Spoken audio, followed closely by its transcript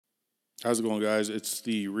How's it going, guys? It's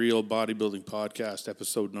the Real Bodybuilding Podcast,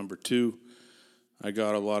 episode number 2. I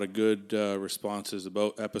got a lot of good responses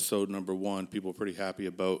about episode number 1. People are pretty happy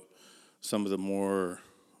about some of the more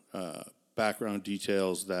background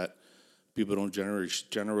details that people don't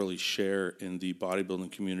generally share in the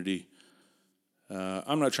bodybuilding community.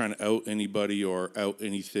 I'm not trying to out anybody or out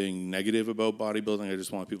anything negative about bodybuilding. I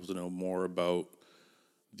just want people to know more about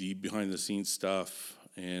the behind-the-scenes stuff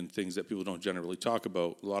and things that people don't generally talk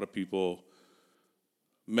about. A lot of people,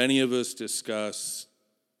 many of us discuss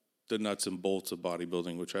the nuts and bolts of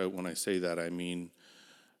bodybuilding, which when I say that, I mean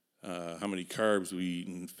how many carbs we eat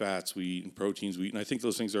and fats we eat and proteins we eat. And I think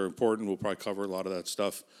those things are important. We'll probably cover a lot of that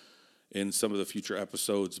stuff in some of the future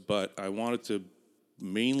episodes. But I wanted to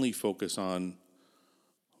mainly focus on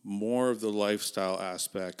more of the lifestyle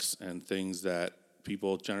aspects and things that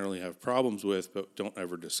people generally have problems with but don't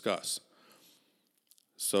ever discuss.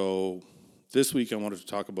 So this week I wanted to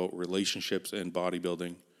talk about relationships and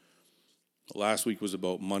bodybuilding. Last week was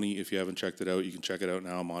about money. If you haven't checked it out, you can check it out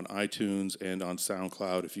now. I'm on iTunes and on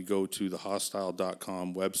SoundCloud. If you go to the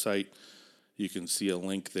hostile.com website, you can see a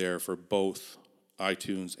link there for both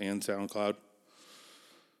iTunes and SoundCloud.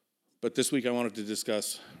 But this week I wanted to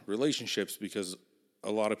discuss relationships because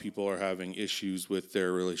a lot of people are having issues with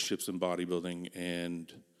their relationships in bodybuilding,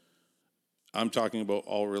 and I'm talking about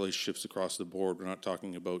all relationships across the board. We're not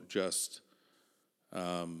talking about just,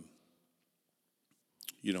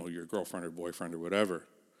 your girlfriend or boyfriend or whatever.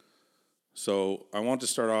 So I want to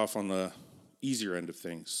start off on the easier end of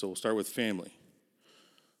things. So we'll start with family.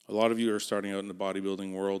 A lot of you are starting out in the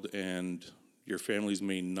bodybuilding world, and your families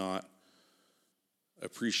may not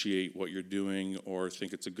appreciate what you're doing or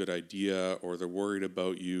think it's a good idea, or they're worried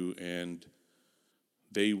about you and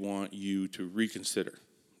they want you to reconsider.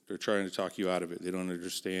 They're trying to talk you out of it. They don't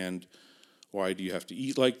understand, why do you have to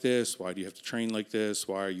eat like this? Why do you have to train like this?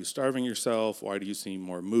 Why are you starving yourself? Why do you seem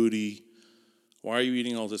more moody? Why are you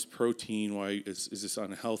eating all this protein? Why is this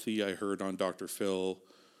unhealthy? I heard on Dr. Phil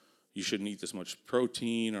you shouldn't eat this much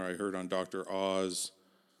protein, or I heard on Dr. Oz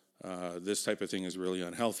this type of thing is really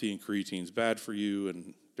unhealthy and creatine's bad for you,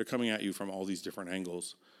 and they're coming at you from all these different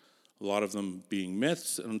angles. A lot of them being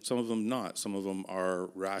myths and some of them not. Some of them are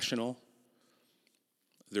rational.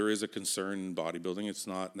 There is a concern in bodybuilding. It's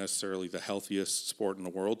not necessarily the healthiest sport in the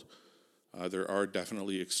world. There are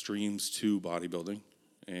definitely extremes to bodybuilding.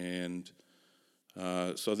 And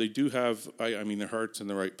so they do have, their heart's in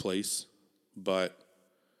the right place. But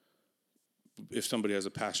if somebody has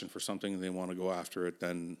a passion for something and they want to go after it,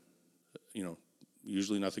 then,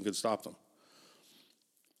 usually nothing could stop them.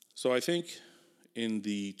 So I think in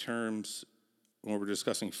the terms, when we're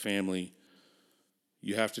discussing family,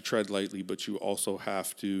 you have to tread lightly, but you also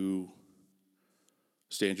have to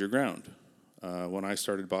stand your ground. When I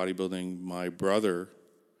started bodybuilding, my brother,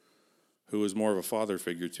 who was more of a father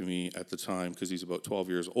figure to me at the time because he's about 12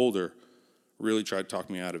 years older, really tried to talk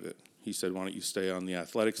me out of it. He said, why don't you stay on the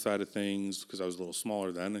athletic side of things? Because I was a little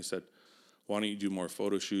smaller then. I said, why don't you do more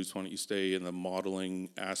photo shoots? Why don't you stay in the modeling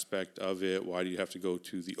aspect of it? Why do you have to go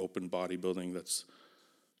to the open bodybuilding that's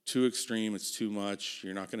too extreme? It's too much.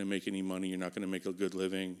 You're not going to make any money. You're not going to make a good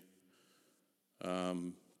living.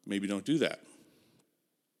 Maybe don't do that.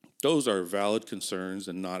 Those are valid concerns,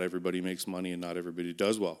 and not everybody makes money and not everybody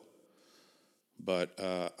does well. But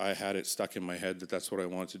I had it stuck in my head that that's what I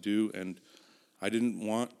wanted to do, and I didn't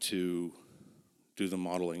want to do the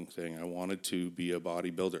modeling thing. I wanted to be a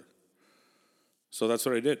bodybuilder. So that's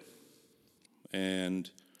what I did. And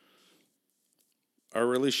our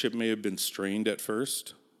relationship may have been strained at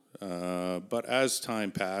first, but as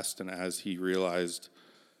time passed and as he realized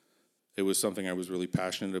it was something I was really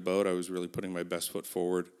passionate about, I was really putting my best foot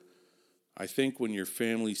forward. I think when your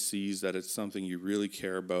family sees that it's something you really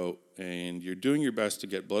care about and you're doing your best to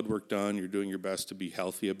get blood work done, you're doing your best to be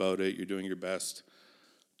healthy about it, you're doing your best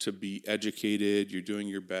to be educated, you're doing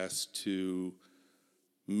your best to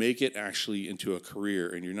make it actually into a career,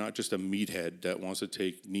 and you're not just a meathead that wants to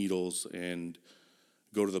take needles and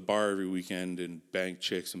go to the bar every weekend and bang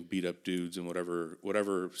chicks and beat up dudes and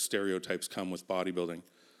whatever stereotypes come with bodybuilding.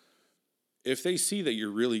 If they see that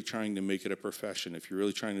you're really trying to make it a profession, if you're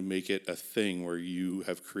really trying to make it a thing where you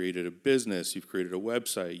have created a business, you've created a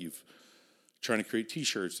website, you've trying to create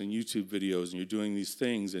t-shirts and YouTube videos, and you're doing these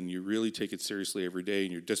things and you really take it seriously every day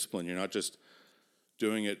and you're disciplined, you're not just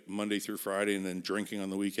doing it Monday through Friday and then drinking on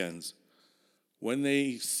the weekends. When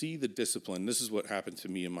they see the discipline, this is what happened to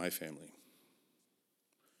me and my family.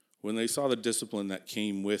 When they saw the discipline that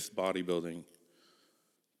came with bodybuilding,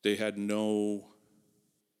 they had no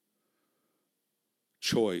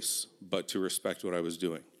choice but to respect what I was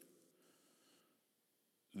doing.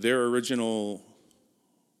 Their original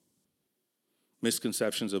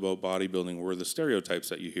misconceptions about bodybuilding were the stereotypes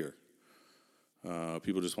that you hear.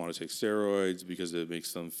 People just want to take steroids because it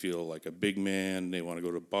makes them feel like a big man. They want to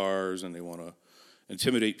go to bars and they want to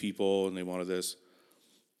intimidate people and they want to this.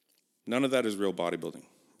 None of that is real bodybuilding.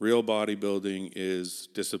 Real bodybuilding is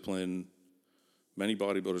discipline. Many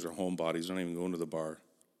bodybuilders are homebodies, don't even go into the bar.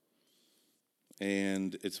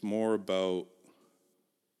 And it's more about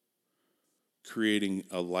creating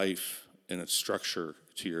a life and a structure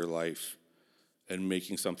to your life and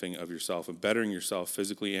making something of yourself and bettering yourself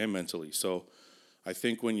physically and mentally. So I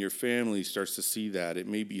think when your family starts to see that, it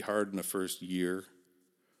may be hard in the first year,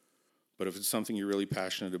 but if it's something you're really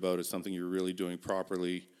passionate about, it's something you're really doing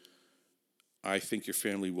properly, I think your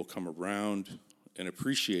family will come around and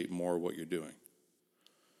appreciate more what you're doing.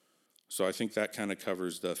 So I think that kind of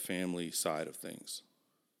covers the family side of things.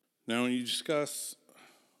 Now, when you discuss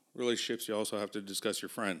relationships, you also have to discuss your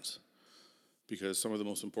friends, because some of the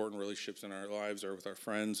most important relationships in our lives are with our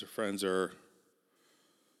friends. Our friends are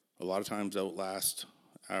a lot of times outlast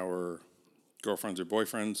our girlfriends or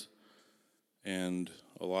boyfriends, and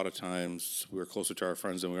a lot of times we're closer to our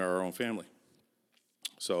friends than we are our own family.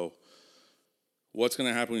 So what's going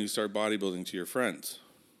to happen when you start bodybuilding to your friends?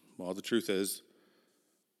 Well, the truth is,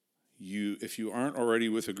 if you aren't already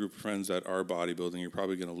with a group of friends that are bodybuilding, you're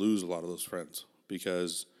probably going to lose a lot of those friends,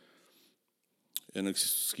 because, and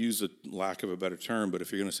excuse the lack of a better term, but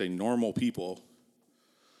if you're going to say normal people,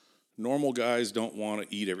 normal guys don't want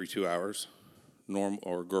to eat every 2 hours,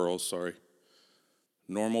 or girls, sorry.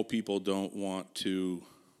 Normal people don't want to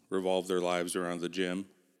revolve their lives around the gym.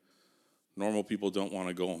 Normal people don't want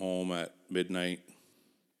to go home at midnight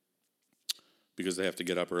because they have to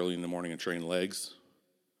get up early in the morning and train legs.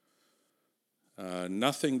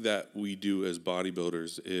 Nothing that we do as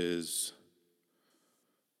bodybuilders is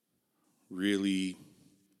really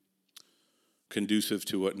conducive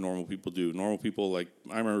to what normal people do. Normal people, like,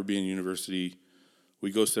 I remember being in university,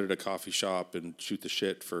 we go sit at a coffee shop and shoot the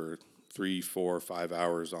shit for 3, 4, 5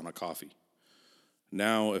 hours on a coffee.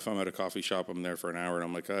 Now, if I'm at a coffee shop, I'm there for an hour, and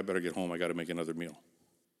I'm like, I better get home, I got to make another meal.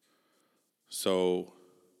 So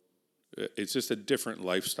it's just a different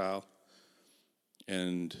lifestyle,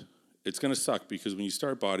 and it's going to suck, because when you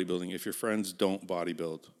start bodybuilding, if your friends don't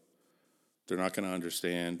bodybuild, they're not going to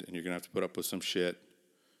understand, and you're going to have to put up with some shit.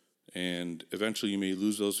 And eventually you may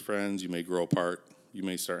lose those friends, you may grow apart, you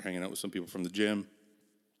may start hanging out with some people from the gym.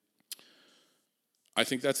 I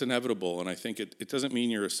think that's inevitable, and I think it doesn't mean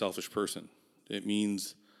you're a selfish person. It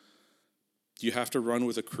means you have to run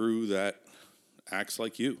with a crew that acts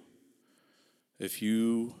like you. If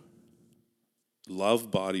you love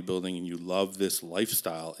bodybuilding and you love this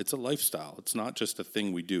lifestyle, it's a lifestyle. It's not just a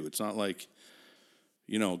thing we do. It's not like,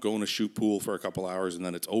 going to shoot pool for a couple hours and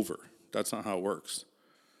then it's over. That's not how it works.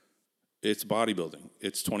 It's bodybuilding.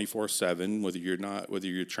 It's 24/7, whether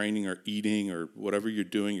you're training or eating or whatever you're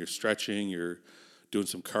doing, you're stretching, you're doing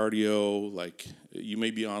some cardio, like you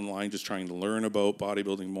may be online just trying to learn about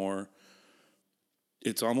bodybuilding more.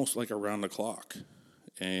 It's almost like around the clock.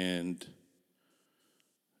 And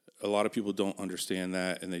a lot of people don't understand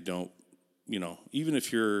that, and they don't, even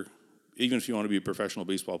if you want to be a professional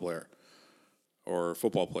baseball player or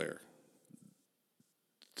football player,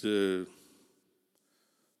 there's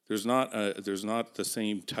not the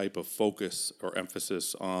same type of focus or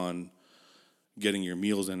emphasis on getting your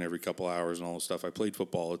meals in every couple hours and all this stuff. I played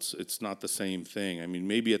football. It's not the same thing. I mean,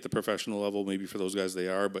 maybe at the professional level, maybe for those guys they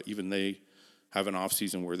are, but even they have an off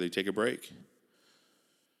season where they take a break.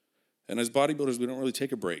 And as bodybuilders, we don't really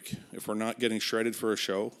take a break. If we're not getting shredded for a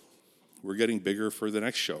show, we're getting bigger for the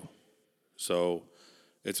next show. So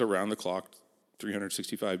it's around the clock,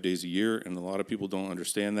 365 days a year, and a lot of people don't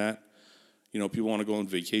understand that. People want to go on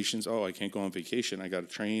vacations. Oh, I can't go on vacation. I got to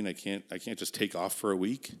train. I can't just take off for a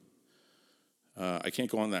week. I can't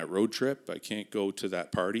go on that road trip. I can't go to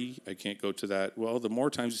that party. I can't go to that. Well, the more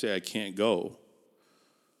times you say I can't go,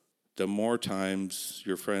 the more times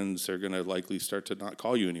your friends are going to likely start to not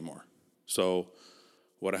call you anymore. So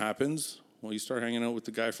what happens? Well, you start hanging out with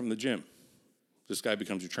the guy from the gym. This guy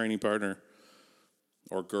becomes your training partner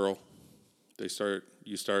or girl. You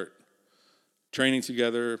start training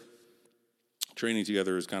together. Training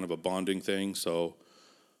together is kind of a bonding thing. So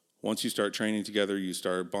once you start training together, you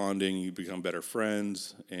start bonding, you become better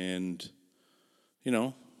friends, and,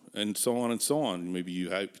 and so on and so on. Maybe you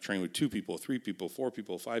train with 2 people, 3 people, 4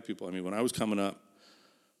 people, 5 people. I mean, when I was coming up,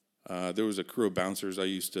 there was a crew of bouncers I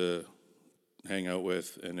used to hang out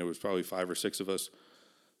with, and there was probably 5 or 6 of us.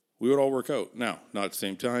 We would all work out. Now, not at the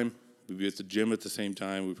same time. We'd be at the gym at the same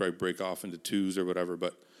time. We'd probably break off into 2s or whatever.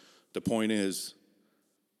 But the point is,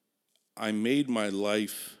 I made my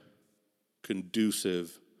life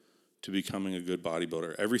conducive to becoming a good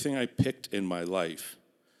bodybuilder. Everything I picked in my life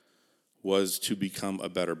was to become a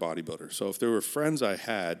better bodybuilder. So if there were friends I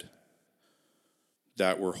had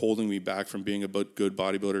that were holding me back from being a good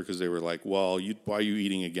bodybuilder because they were like, well, why are you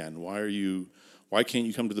eating again? Why can't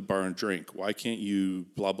you come to the bar and drink? Why can't you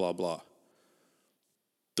blah, blah, blah?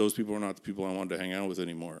 Those people are not the people I wanted to hang out with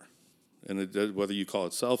anymore. And whether you call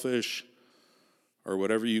it selfish or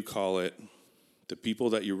whatever you call it, the people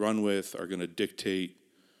that you run with are going to dictate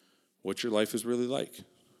what your life is really like.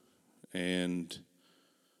 And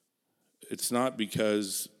it's not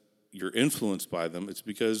because you're influenced by them. It's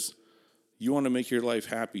because you want to make your life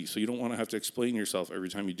happy, so you don't want to have to explain yourself every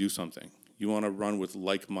time you do something. You want to run with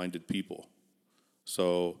like-minded people.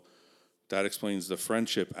 So that explains the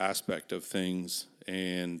friendship aspect of things.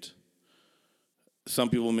 And some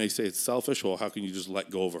people may say it's selfish. Well, how can you just let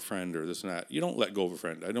go of a friend or this and that? You don't let go of a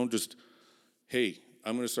friend. I don't just, hey,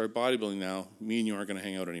 I'm going to start bodybuilding now. Me and you aren't going to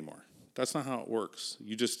hang out anymore. That's not how it works.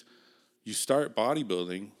 You start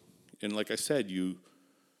bodybuilding, and like I said, you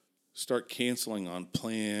start canceling on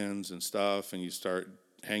plans and stuff, and you start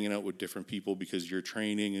hanging out with different people because you're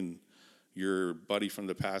training and your buddy from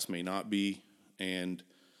the past may not be, and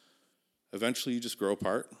eventually you just grow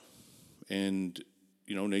apart, and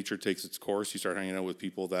nature takes its course. You start hanging out with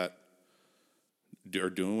people that are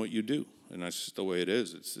doing what you do, and that's just the way it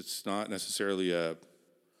is. It's not necessarily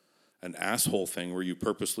an asshole thing where you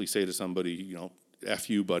purposely say to somebody, F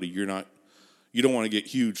you, buddy, you don't want to get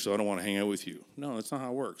huge, so I don't want to hang out with you. No, that's not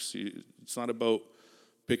how it works. It's not about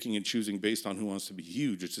picking and choosing based on who wants to be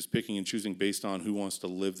huge. It's just picking and choosing based on who wants to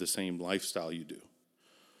live the same lifestyle you do.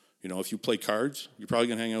 If you play cards, you're probably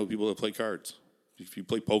going to hang out with people that play cards. If you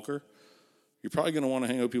play poker, you're probably going to want to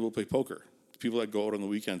hang out with people that play poker. People that go out on the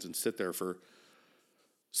weekends and sit there for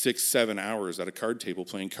 6-7 hours at a card table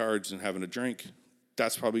playing cards and having a drink,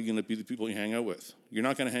 that's probably going to be the people you hang out with. You're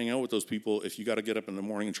not going to hang out with those people if you got to get up in the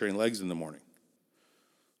morning and train legs in the morning.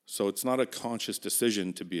 So it's not a conscious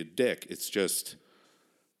decision to be a dick. It's just,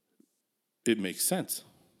 it makes sense.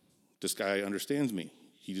 This guy understands me.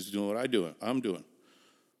 He's doing what I'm doing.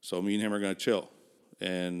 So me and him are going to chill.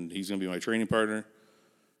 And he's going to be my training partner.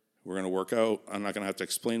 We're going to work out. I'm not going to have to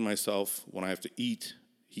explain myself. When I have to eat,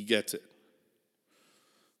 he gets it.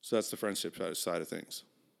 So that's the friendship side of things.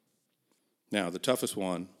 Now, the toughest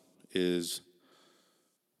one is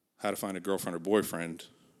how to find a girlfriend or boyfriend,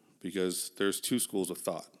 because there's two schools of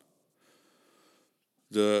thought.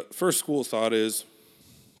 The first school of thought is,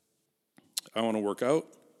 I want to work out.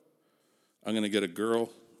 I'm going to get a girl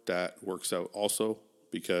that works out also,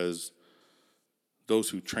 because those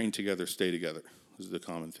who train together stay together is the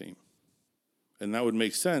common theme. And that would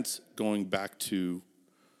make sense going back to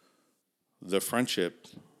the friendship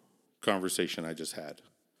conversation I just had.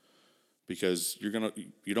 Because you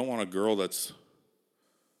don't want a girl that's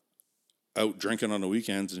out drinking on the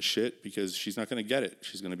weekends and shit, because she's not going to get it.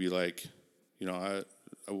 She's going to be like,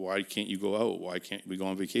 why can't you go out? Why can't we go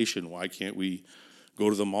on vacation? Why can't we go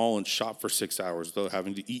to the mall and shop for 6 hours without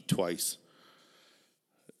having to eat twice?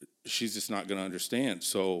 She's just not going to understand.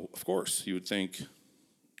 So, of course, you would think,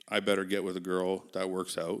 I better get with a girl that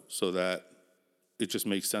works out so that it just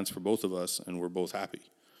makes sense for both of us and we're both happy.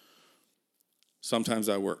 Sometimes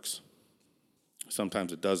that works.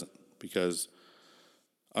 Sometimes it doesn't, because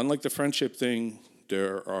unlike the friendship thing,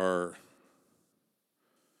 there are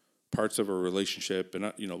parts of a relationship,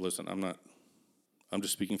 and listen, I'm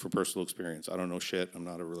just speaking from personal experience. I don't know shit. I'm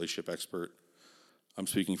not a relationship expert. I'm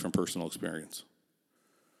speaking from personal experience.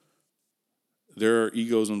 There are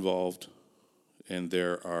egos involved, and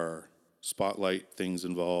there are spotlight things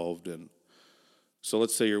involved, and so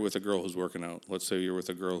let's say you're with a girl who's working out. Let's say you're with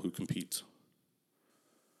a girl who competes.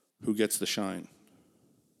 Who gets the shine?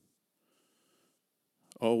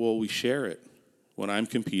 Oh, well, we share it. When I'm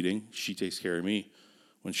competing, she takes care of me.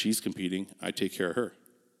 When she's competing, I take care of her.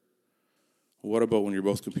 What about when you're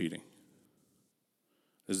both competing?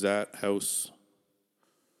 Is that house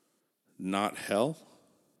not hell?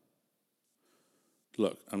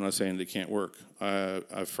 Look, I'm not saying they can't work. I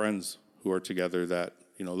have friends who are together that,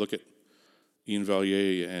 look at Ian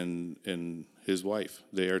Valier and his wife.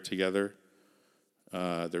 They are together.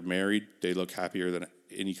 They're married. They look happier than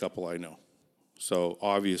any couple I know. So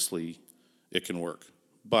obviously it can work.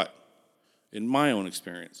 But in my own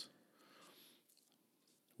experience,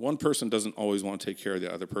 one person doesn't always want to take care of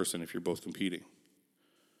the other person if you're both competing.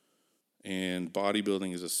 And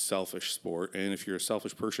bodybuilding is a selfish sport. And if you're a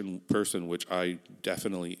selfish person, which I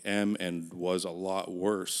definitely am and was a lot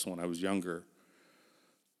worse when I was younger,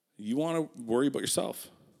 you want to worry about yourself.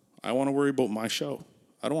 I want to worry about my show.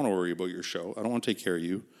 I don't want to worry about your show. I don't want to take care of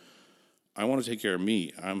you. I want to take care of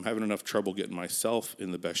me. I'm having enough trouble getting myself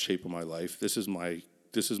in the best shape of my life. This is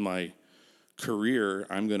my career.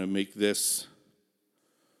 I'm going to make this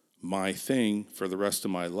my thing for the rest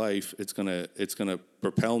of my life. It's going to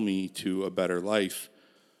propel me to a better life.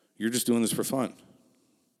 You're just doing this for fun.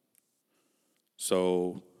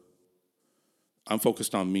 So I'm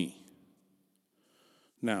focused on me.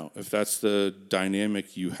 Now, if that's the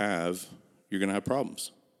dynamic you have, you're going to have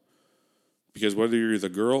problems. Because whether you're the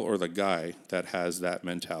girl or the guy that has that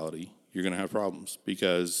mentality, you're going to have problems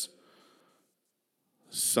because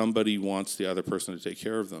somebody wants the other person to take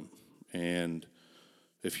care of them. And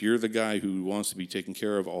if you're the guy who wants to be taken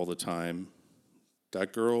care of all the time,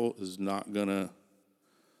 that girl is not going to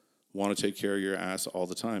want to take care of your ass all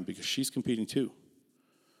the time because she's competing too.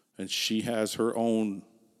 And she has her own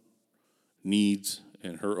needs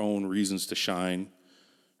and her own reasons to shine.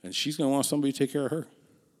 And she's going to want somebody to take care of her.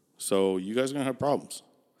 So you guys are going to have problems.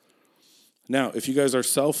 Now, if you guys are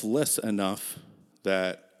selfless enough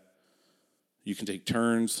that you can take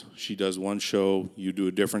turns, she does one show, you do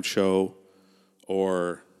a different show,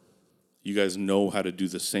 or you guys know how to do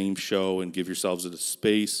the same show and give yourselves a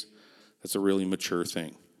space, that's a really mature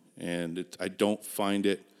thing. And I don't find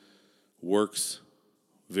it works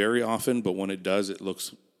very often, but when it does, it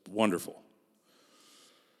looks wonderful.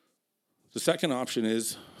 The second option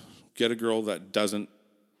is get a girl that doesn't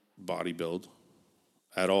bodybuild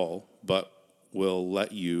at all, but will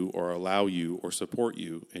let you or allow you or support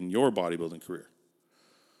you in your bodybuilding career.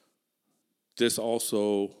 This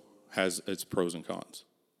also has its pros and cons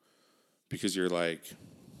because you're like,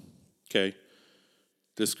 okay,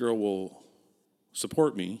 this girl will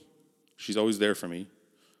support me. She's always there for me.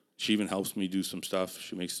 She even helps me do some stuff.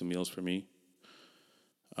 She makes some meals for me.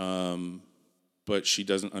 But she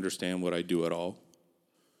doesn't understand what I do at all.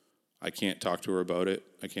 I can't talk to her about it.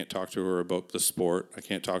 I can't talk to her about the sport. I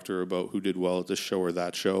can't talk to her about who did well at this show or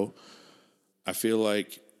that show. I feel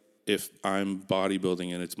like if I'm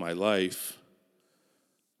bodybuilding and it's my life,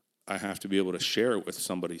 I have to be able to share it with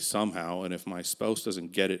somebody somehow. And if my spouse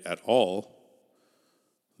doesn't get it at all,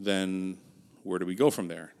 then where do we go from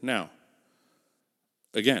there? Now,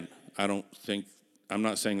 again, I'm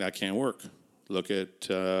not saying that can't work. Look at,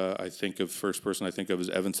 first person I think of is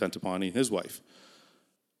Evan Centopani and his wife.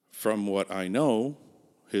 From what I know,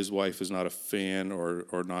 his wife is not a fan or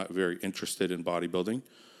not very interested in bodybuilding,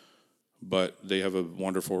 but they have a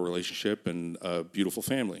wonderful relationship and a beautiful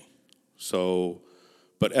family. So,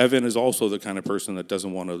 but Evan is also the kind of person that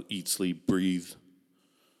doesn't want to eat, sleep, breathe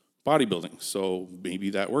bodybuilding. So maybe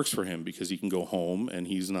that works for him because he can go home and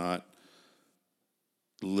he's not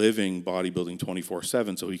living bodybuilding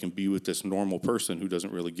 24/7, so he can be with this normal person who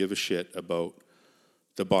doesn't really give a shit about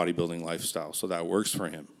the bodybuilding lifestyle. So that works for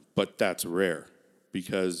him. But that's rare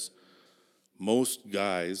because most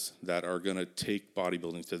guys that are going to take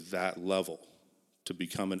bodybuilding to that level to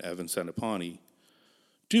become an Evan Centopani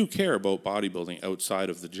do care about bodybuilding outside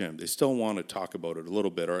of the gym. They still want to talk about it a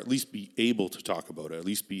little bit, or at least be able to talk about it, at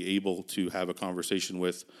least be able to have a conversation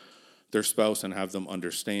with their spouse and have them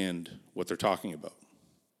understand what they're talking about.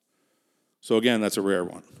 So again, that's a rare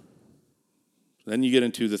one. Then you get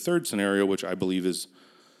into the third scenario, which I believe is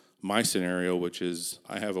my scenario, which is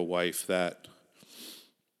I have a wife that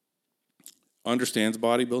understands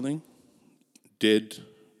bodybuilding,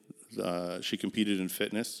 she competed in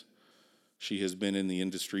fitness. She has been in the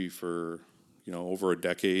industry for, over a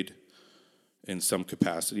decade in some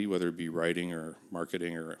capacity, whether it be writing or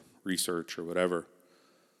marketing or research or whatever.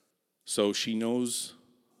 So she knows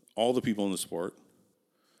all the people in the sport.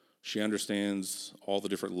 She understands all the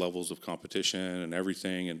different levels of competition and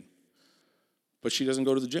everything, but she doesn't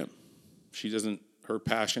go to the gym. Her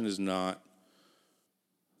passion is not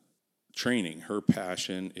training. Her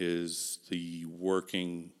passion is the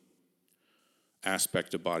working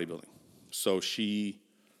aspect of bodybuilding. So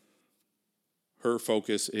her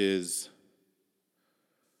focus is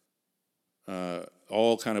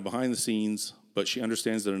all kind of behind the scenes, but she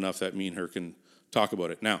understands it enough that me and her can talk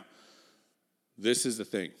about it. Now, this is the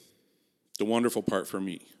thing. The wonderful part for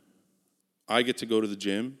me. I get to go to the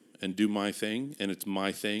gym and do my thing, and it's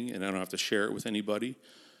my thing, and I don't have to share it with anybody.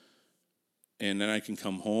 And then I can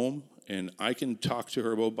come home, and I can talk to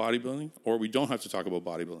her about bodybuilding, or we don't have to talk about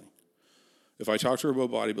bodybuilding. If I talk to her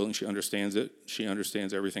about bodybuilding, she understands it. She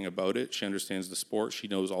understands everything about it. She understands the sport. She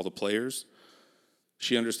knows all the players.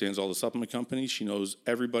 She understands all the supplement companies. She knows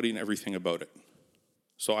everybody and everything about it.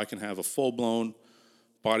 So I can have a full-blown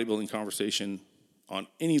bodybuilding conversation on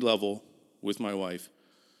any level with my wife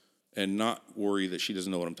and not worry that she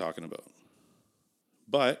doesn't know what I'm talking about.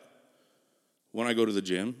 But when I go to the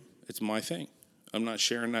gym, it's my thing. I'm not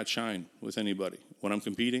sharing that shine with anybody. When I'm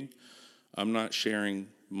competing, I'm not sharing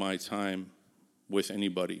my time with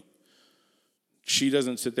anybody. She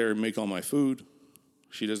doesn't sit there and make all my food.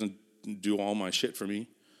 She doesn't do all my shit for me.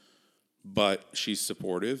 But she's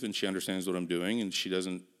supportive and she understands what I'm doing and she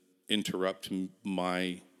doesn't interrupt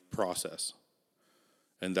my process.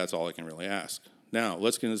 And that's all I can really ask. Now,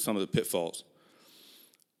 let's get into some of the pitfalls.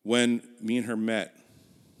 When me and her met,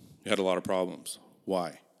 we had a lot of problems.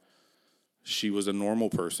 Why? She was a normal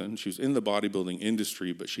person. She was in the bodybuilding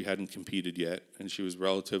industry, but she hadn't competed yet. And she was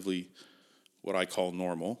relatively what I call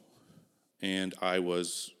normal. And I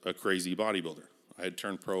was a crazy bodybuilder. I had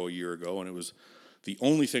turned pro a year ago, and it was the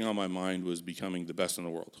only thing on my mind was becoming the best in the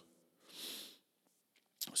world.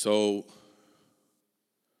 So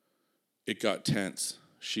it got tense.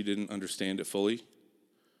 She didn't understand it fully.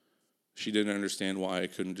 She didn't understand why I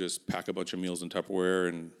couldn't just pack a bunch of meals in Tupperware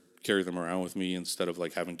and carry them around with me instead of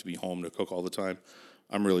like having to be home to cook all the time.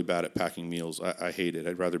 I'm really bad at packing meals. I hate it.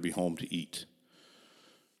 I'd rather be home to eat.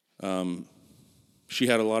 She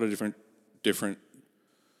had a lot of different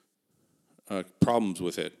problems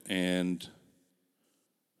with it, and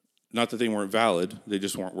not that they weren't valid, they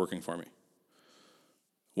just weren't working for me.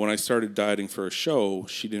 When I started dieting for a show,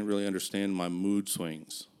 she didn't really understand my mood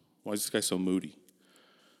swings. Why is this guy so moody?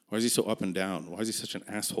 Why is he so up and down? Why is he such an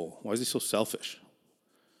asshole? Why is he so selfish?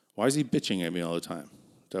 Why is he bitching at me all the time?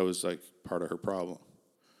 That was like part of her problem.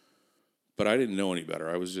 But I didn't know any better.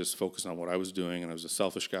 I was just focused on what I was doing, and I was a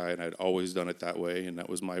selfish guy, and I'd always done it that way, and that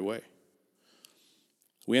was my way.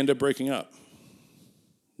 We ended up breaking up.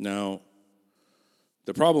 Now,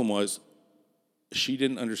 the problem was she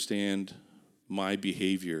didn't understand my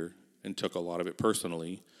behavior and took a lot of it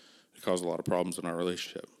personally. It caused a lot of problems in our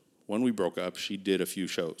relationship. When we broke up, she did a few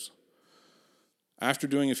shows. After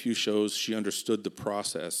doing a few shows, she understood the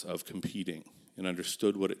process of competing and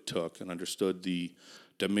understood what it took and understood the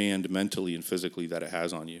demand mentally and physically that it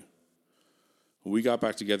has on you. We got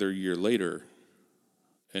back together a year later,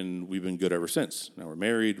 and we've been good ever since. Now we're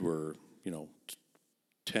married. We're,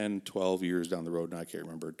 10, 12 years down the road, and I can't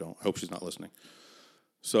remember. I hope she's not listening.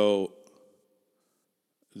 So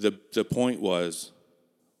the point was,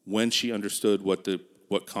 when she understood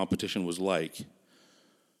what competition was like,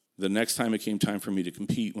 the next time it came time for me to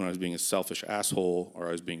compete, when I was being a selfish asshole or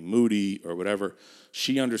I was being moody or whatever,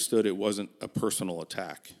 she understood it wasn't a personal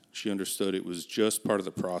attack. She understood it was just part of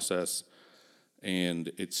the process,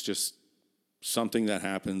 and it's just something that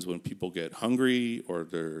happens when people get hungry or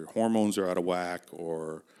their hormones are out of whack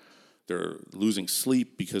or they're losing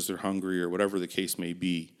sleep because they're hungry or whatever the case may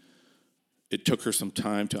be. It took her some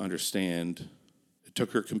time to understand. It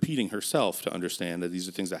took her competing herself to understand that these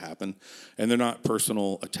are things that happen, and they're not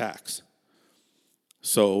personal attacks.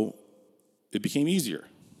 So it became easier.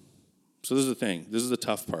 So this is the thing. This is the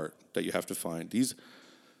tough part that you have to find. This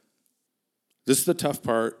is the tough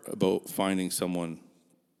part about finding someone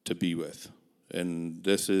to be with. And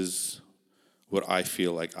this is what I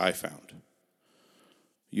feel like I found.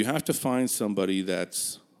 You have to find somebody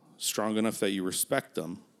that's strong enough that you respect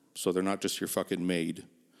them, so they're not just your fucking maid.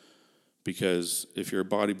 Because if you're a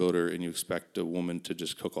bodybuilder and you expect a woman to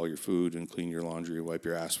just cook all your food and clean your laundry and wipe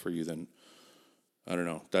your ass for you, then I don't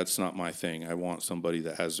know. That's not my thing. I want somebody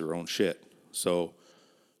that has their own shit. So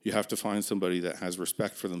you have to find somebody that has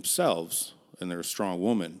respect for themselves and they're a strong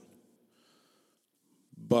woman.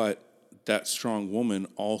 But that strong woman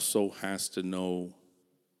also has to know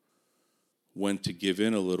when to give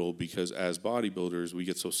in a little, because as bodybuilders, we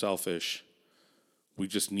get so selfish. We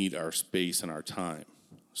just need our space and our time.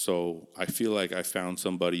 So I feel like I found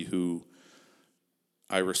somebody who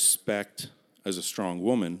I respect as a strong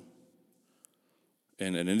woman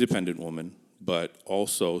and an independent woman, but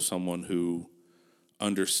also someone who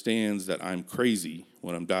understands that I'm crazy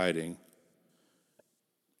when I'm dieting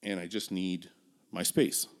and I just need my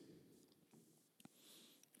space.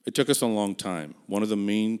 It took us a long time. One of the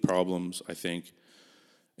main problems, I think,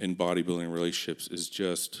 in bodybuilding relationships is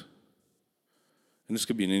just, and this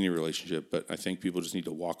could be in any relationship, but I think people just need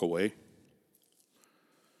to walk away.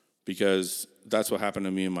 Because that's what happened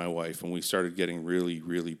to me and my wife when we started getting really,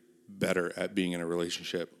 really better at being in a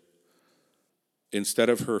relationship. Instead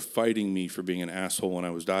of her fighting me for being an asshole when I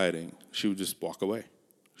was dieting, she would just walk away.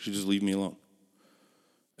 She'd just leave me alone.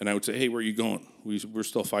 And I would say, hey, where are you going? We're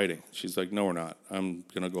still fighting. She's like, no, we're not. I'm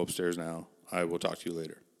going to go upstairs now. I will talk to you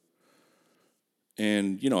later.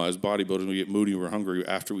 And, as bodybuilders, we get moody, we're hungry.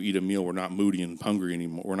 After we eat a meal, we're not moody and hungry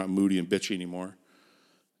anymore. We're not moody and bitchy anymore.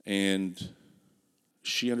 And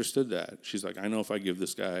she understood that. She's like, I know if I give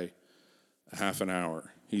this guy a half an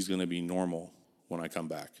hour, he's going to be normal when I come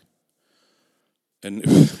back. And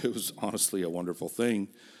it was honestly a wonderful thing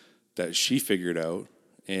that she figured out,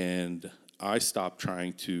 and I stopped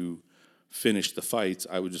trying to finish the fights,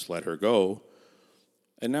 I would just let her go.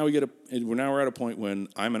 And now we're at a point when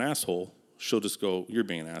I'm an asshole. She'll just go, "You're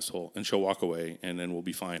being an asshole," and she'll walk away, and then we'll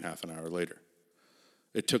be fine half an hour later.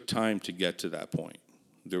 It took time to get to that point.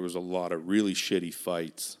 There was a lot of really shitty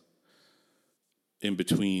fights in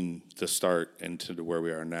between the start and to where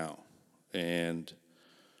we are now. And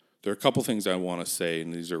there are a couple things I want to say,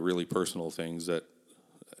 and these are really personal things that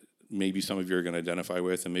maybe some of you are going to identify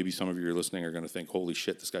with, and maybe some of you are listening are going to think, "Holy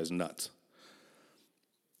shit, this guy's nuts."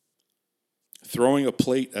 Throwing a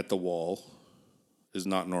plate at the wall is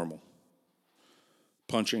not normal.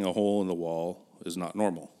 Punching a hole in the wall is not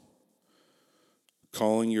normal.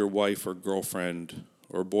 Calling your wife or girlfriend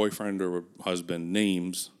or boyfriend or husband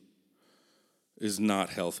names is not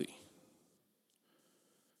healthy.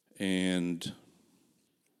 And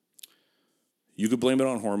you could blame it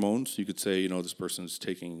on hormones. You could say, this person's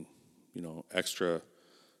taking, extra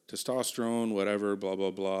testosterone, whatever, blah,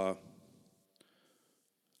 blah, blah.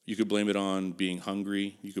 You could blame it on being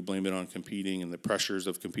hungry. You could blame it on competing and the pressures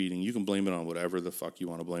of competing. You can blame it on whatever the fuck you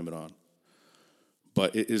want to blame it on.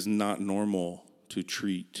 But it is not normal to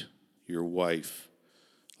treat your wife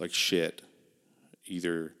like shit,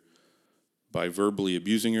 either by verbally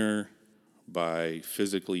abusing her, by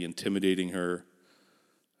physically intimidating her.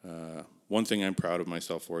 One thing I'm proud of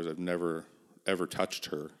myself for is I've never, ever touched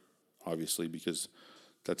her, obviously, because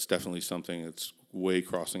that's definitely something that's way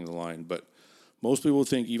crossing the line. But most people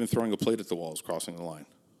think even throwing a plate at the wall is crossing the line.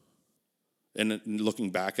 And looking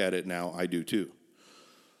back at it now, I do too.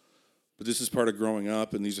 But this is part of growing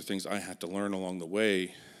up, and these are things I had to learn along the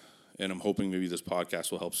way. And I'm hoping maybe this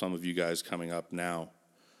podcast will help some of you guys coming up now.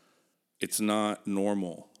 It's not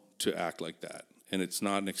normal to act like that. And it's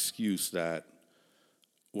not an excuse that,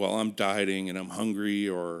 well, I'm dieting and I'm hungry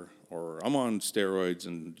or I'm on steroids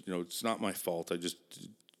and, it's not my fault. I just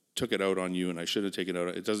took it out on you and I should have taken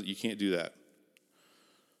it out. You can't do that.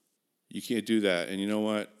 You can't do that. And you know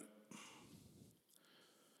what?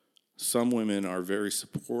 Some women are very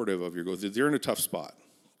supportive of your goals. They're in a tough spot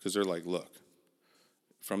because they're like, look,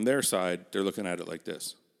 from their side, they're looking at it like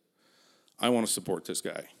this. I want to support this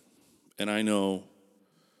guy. And I know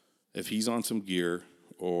if he's on some gear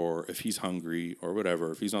or if he's hungry or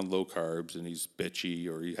whatever, if he's on low carbs and he's bitchy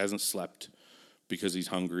or he hasn't slept because he's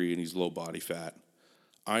hungry and he's low body fat,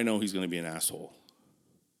 I know he's going to be an asshole.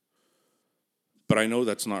 But I know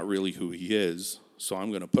that's not really who he is, so I'm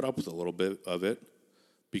going to put up with a little bit of it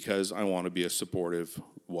because I want to be a supportive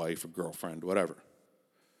wife or girlfriend, whatever.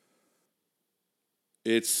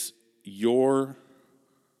 It's your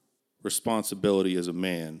responsibility as a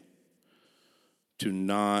man to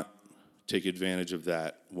not take advantage of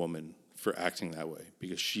that woman for acting that way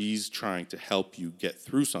because she's trying to help you get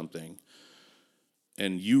through something,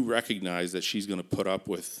 and you recognize that she's going to put up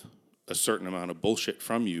with a certain amount of bullshit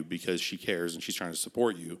from you because she cares and she's trying to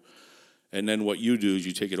support you. And then what you do is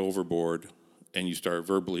you take it overboard and you start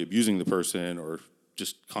verbally abusing the person or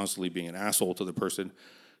just constantly being an asshole to the person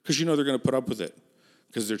because they're going to put up with it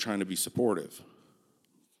because they're trying to be supportive.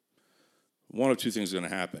 One of two things is going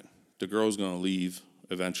to happen. The girl's going to leave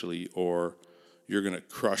eventually, or you're going to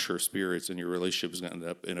crush her spirits and your relationship is going to end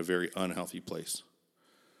up in a very unhealthy place.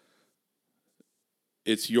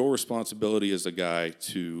 It's your responsibility as a guy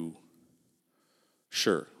to,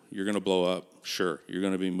 sure, you're going to blow up. Sure, you're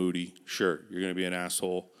going to be moody. Sure, you're going to be an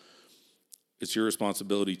asshole. It's your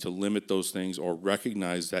responsibility to limit those things or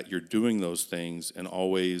recognize that you're doing those things and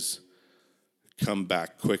always come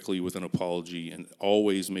back quickly with an apology and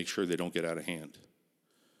always make sure they don't get out of hand.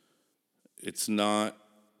 It's not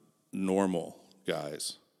normal,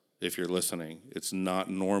 guys, if you're listening. It's not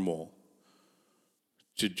normal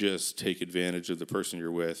to just take advantage of the person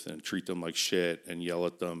you're with and treat them like shit and yell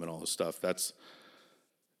at them and all this stuff.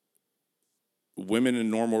 Women in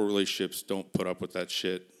normal relationships don't put up with that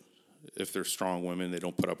shit. If they're strong women, they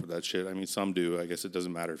don't put up with that shit. I mean, some do. I guess it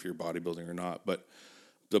doesn't matter if you're bodybuilding or not. But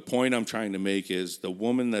the point I'm trying to make is the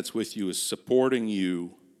woman that's with you is supporting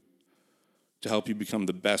you to help you become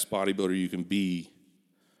the best bodybuilder you can be.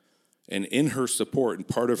 And in her support, and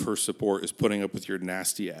part of her support is putting up with your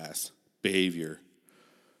nasty ass behavior.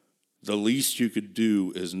 The least you could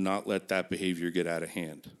do is not let that behavior get out of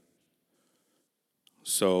hand.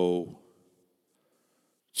 So,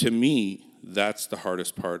 to me, that's the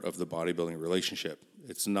hardest part of the bodybuilding relationship.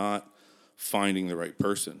 It's not finding the right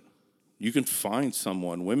person. You can find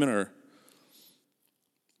someone. Women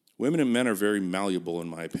and men are very malleable, in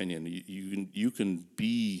my opinion. You can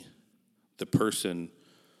be the person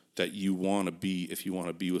that you want to be if you want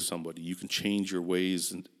to be with somebody. You can change your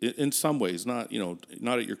ways in some ways, not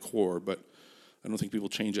at your core, but I don't think people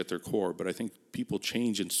change at their core, but I think people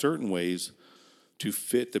change in certain ways to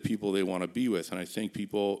fit the people they want to be with. And I think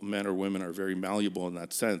people, men or women, are very malleable in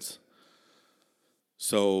that sense.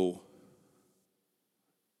 So,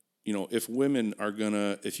 if women are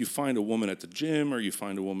if you find a woman at the gym, or you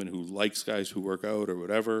find a woman who likes guys who work out or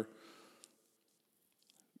whatever,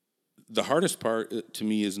 the hardest part to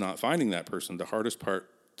me is not finding that person. The hardest part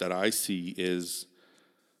that I see is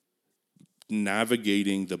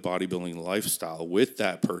navigating the bodybuilding lifestyle with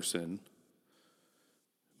that person,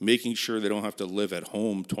 making sure they don't have to live at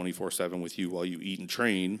home 24/7 with you while you eat and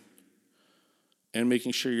train, and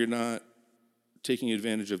making sure you're not taking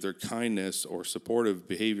advantage of their kindness or supportive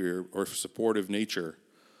behavior or supportive nature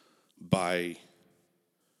by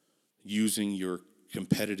using your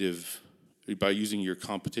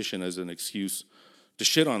competition as an excuse to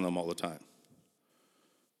shit on them all the time.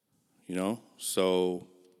 So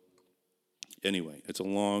anyway, it's a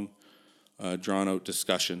long, drawn-out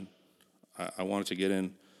discussion. I wanted to get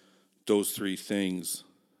in those three things,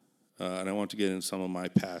 and I want to get in some of my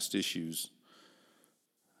past issues.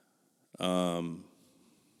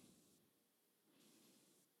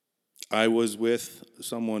 I was with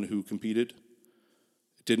someone who competed.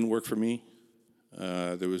 It didn't work for me.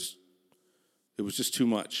 It was just too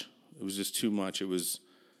much. It was just too much. It was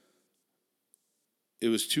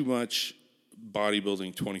too much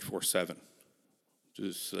bodybuilding 24/7.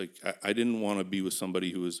 Just like I didn't want to be with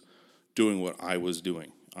somebody who was doing what I was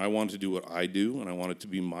doing. I wanted to do what I do, and I wanted it to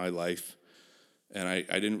be my life. And I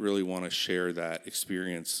didn't really want to share that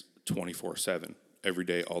experience 24/7, every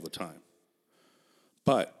day, all the time.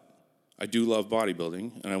 But I do love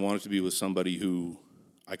bodybuilding, and I wanted to be with somebody who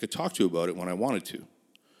I could talk to about it when I wanted to.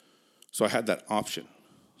 So I had that option.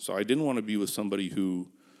 So I didn't want to be with somebody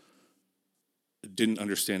who didn't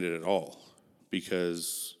understand it at all,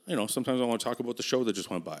 because, sometimes I want to talk about the show that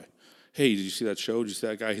just went by. Hey, did you see that show? Did you see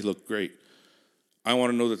that guy? He looked great. I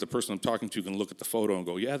want to know that the person I'm talking to can look at the photo and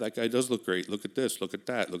go, yeah, that guy does look great. Look at this, look at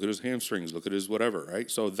that, look at his hamstrings, look at his whatever,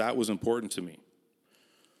 right? So that was important to me.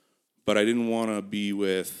 But I didn't want to be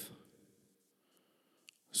with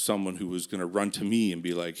someone who was going to run to me and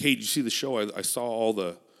be like, hey, did you see the show? I saw all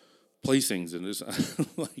the placings and this.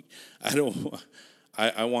 Like,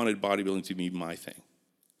 I wanted bodybuilding to be my thing.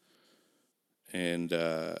 And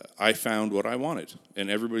I found what I wanted.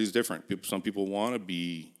 And everybody's different. Some people want to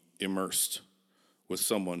be immersed with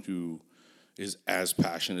someone who is as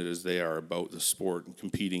passionate as they are about the sport and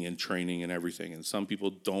competing and training and everything. And some people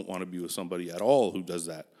don't want to be with somebody at all who does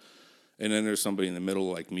that. And then there's somebody in the middle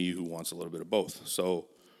like me who wants a little bit of both. So,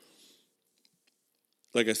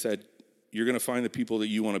 like I said, you're going to find the people that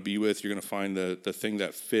you want to be with. You're going to find the thing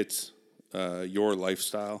that fits your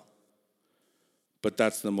lifestyle. But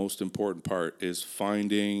that's the most important part, is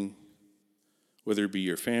finding, whether it be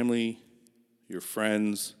your family, your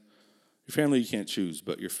friends. Your family you can't choose,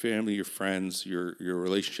 but your family, your friends, your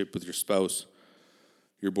relationship with your spouse,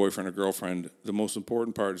 your boyfriend or girlfriend, the most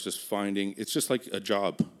important part is just finding, it's just like a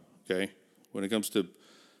job, okay? When it comes to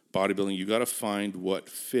bodybuilding, you got to find what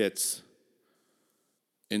fits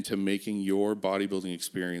into making your bodybuilding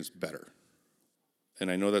experience better. And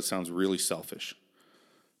I know that sounds really selfish,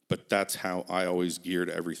 but that's how I always geared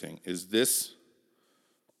everything. Is this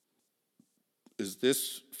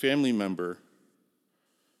family member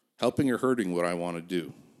helping or hurting what I want to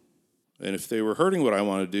do? And if they were hurting what I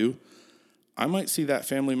want to do, I might see that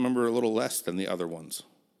family member a little less than the other ones.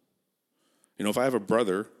 If I have a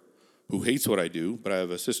brother who hates what I do, but I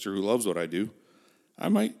have a sister who loves what I do, I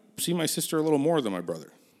might see my sister a little more than my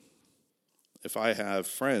brother. If I have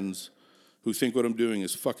friends who think what I'm doing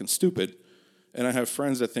is fucking stupid, and I have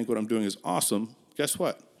friends that think what I'm doing is awesome, guess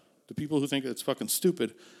what? The people who think it's fucking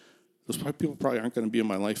stupid, those people probably aren't going to be in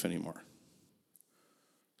my life anymore.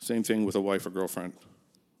 Same thing with a wife or girlfriend.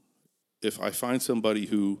 If I find somebody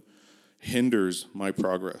who hinders my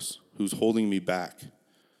progress, who's holding me back,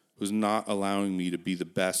 who's not allowing me to be the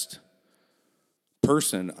best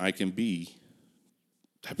person I can be,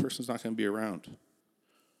 that person's not going to be around.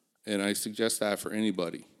 And I suggest that for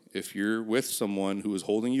anybody. If you're with someone who is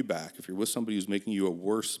holding you back, if you're with somebody who's making you a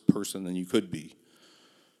worse person than you could be,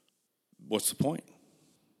 what's the point?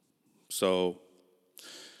 So,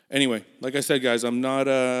 anyway, like I said, guys, I'm not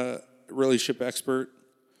a relationship expert.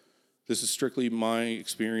 This is strictly my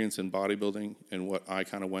experience in bodybuilding and what I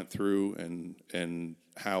kind of went through and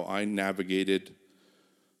how I navigated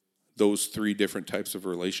those three different types of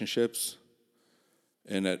relationships.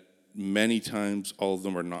 And at many times, all of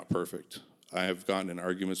them are not perfect. I have gotten in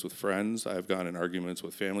arguments with friends. I have gotten in arguments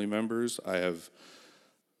with family members. I have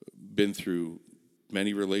been through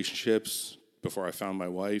many relationships before I found my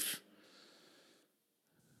wife.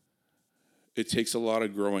 It takes a lot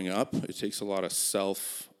of growing up. It takes a lot of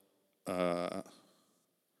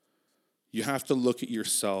you have to look at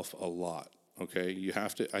yourself a lot, okay? You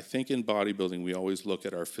have to, I think in bodybuilding, we always look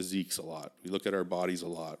at our physiques a lot. We look at our bodies a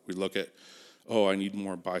lot. We look at, oh, I need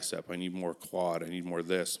more bicep, I need more quad, I need more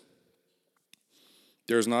this.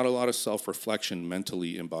 There's not a lot of self-reflection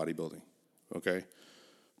mentally in bodybuilding, okay?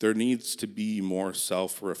 There needs to be more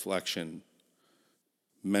self-reflection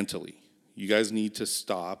mentally. You guys need to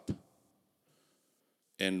stop.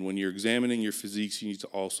 And when you're examining your physiques, you need to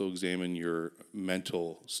also examine your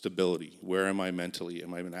mental stability. Where am I mentally?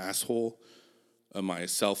 Am I an asshole? Am I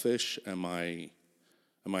selfish? Am I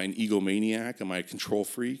an egomaniac? Am I a control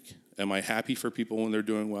freak? Am I happy for people when they're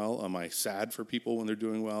doing well? Am I sad for people when they're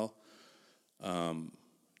doing well?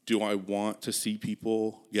 Do I want to see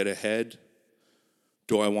people get ahead?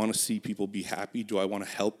 Do I want to see people be happy? Do I want to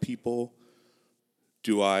help people?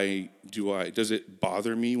 Does it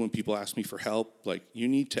bother me when people ask me for help? Like, you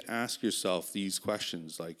need to ask yourself these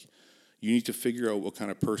questions. Like, you need to figure out what kind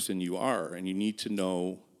of person you are, and you need to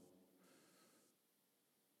know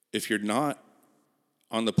if you're not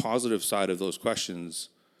on the positive side of those questions,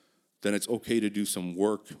 then it's okay to do some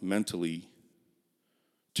work mentally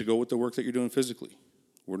to go with the work that you're doing physically.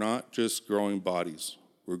 We're not just growing bodies,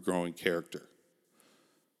 we're growing character.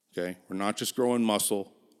 Okay? We're not just growing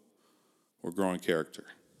muscle, we're growing character.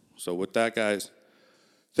 So with that, guys,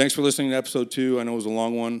 thanks for listening to episode 2. I know it was a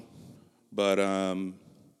long one, but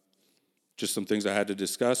just some things I had to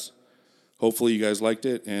discuss. Hopefully you guys liked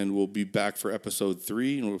it, and we'll be back for episode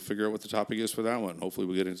 3, and we'll figure out what the topic is for that one. Hopefully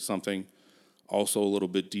we'll get into something also a little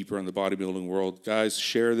bit deeper in the bodybuilding world. Guys,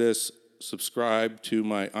 share this. Subscribe to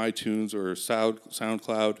my iTunes or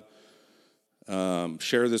SoundCloud.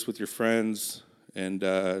 Share this with your friends. And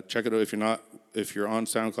check it out. If you're on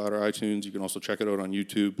SoundCloud or iTunes, you can also check it out on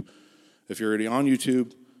YouTube. If you're already on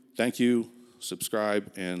YouTube, thank you.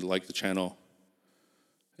 Subscribe and like the channel.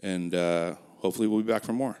 And hopefully we'll be back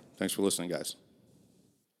for more. Thanks for listening, guys.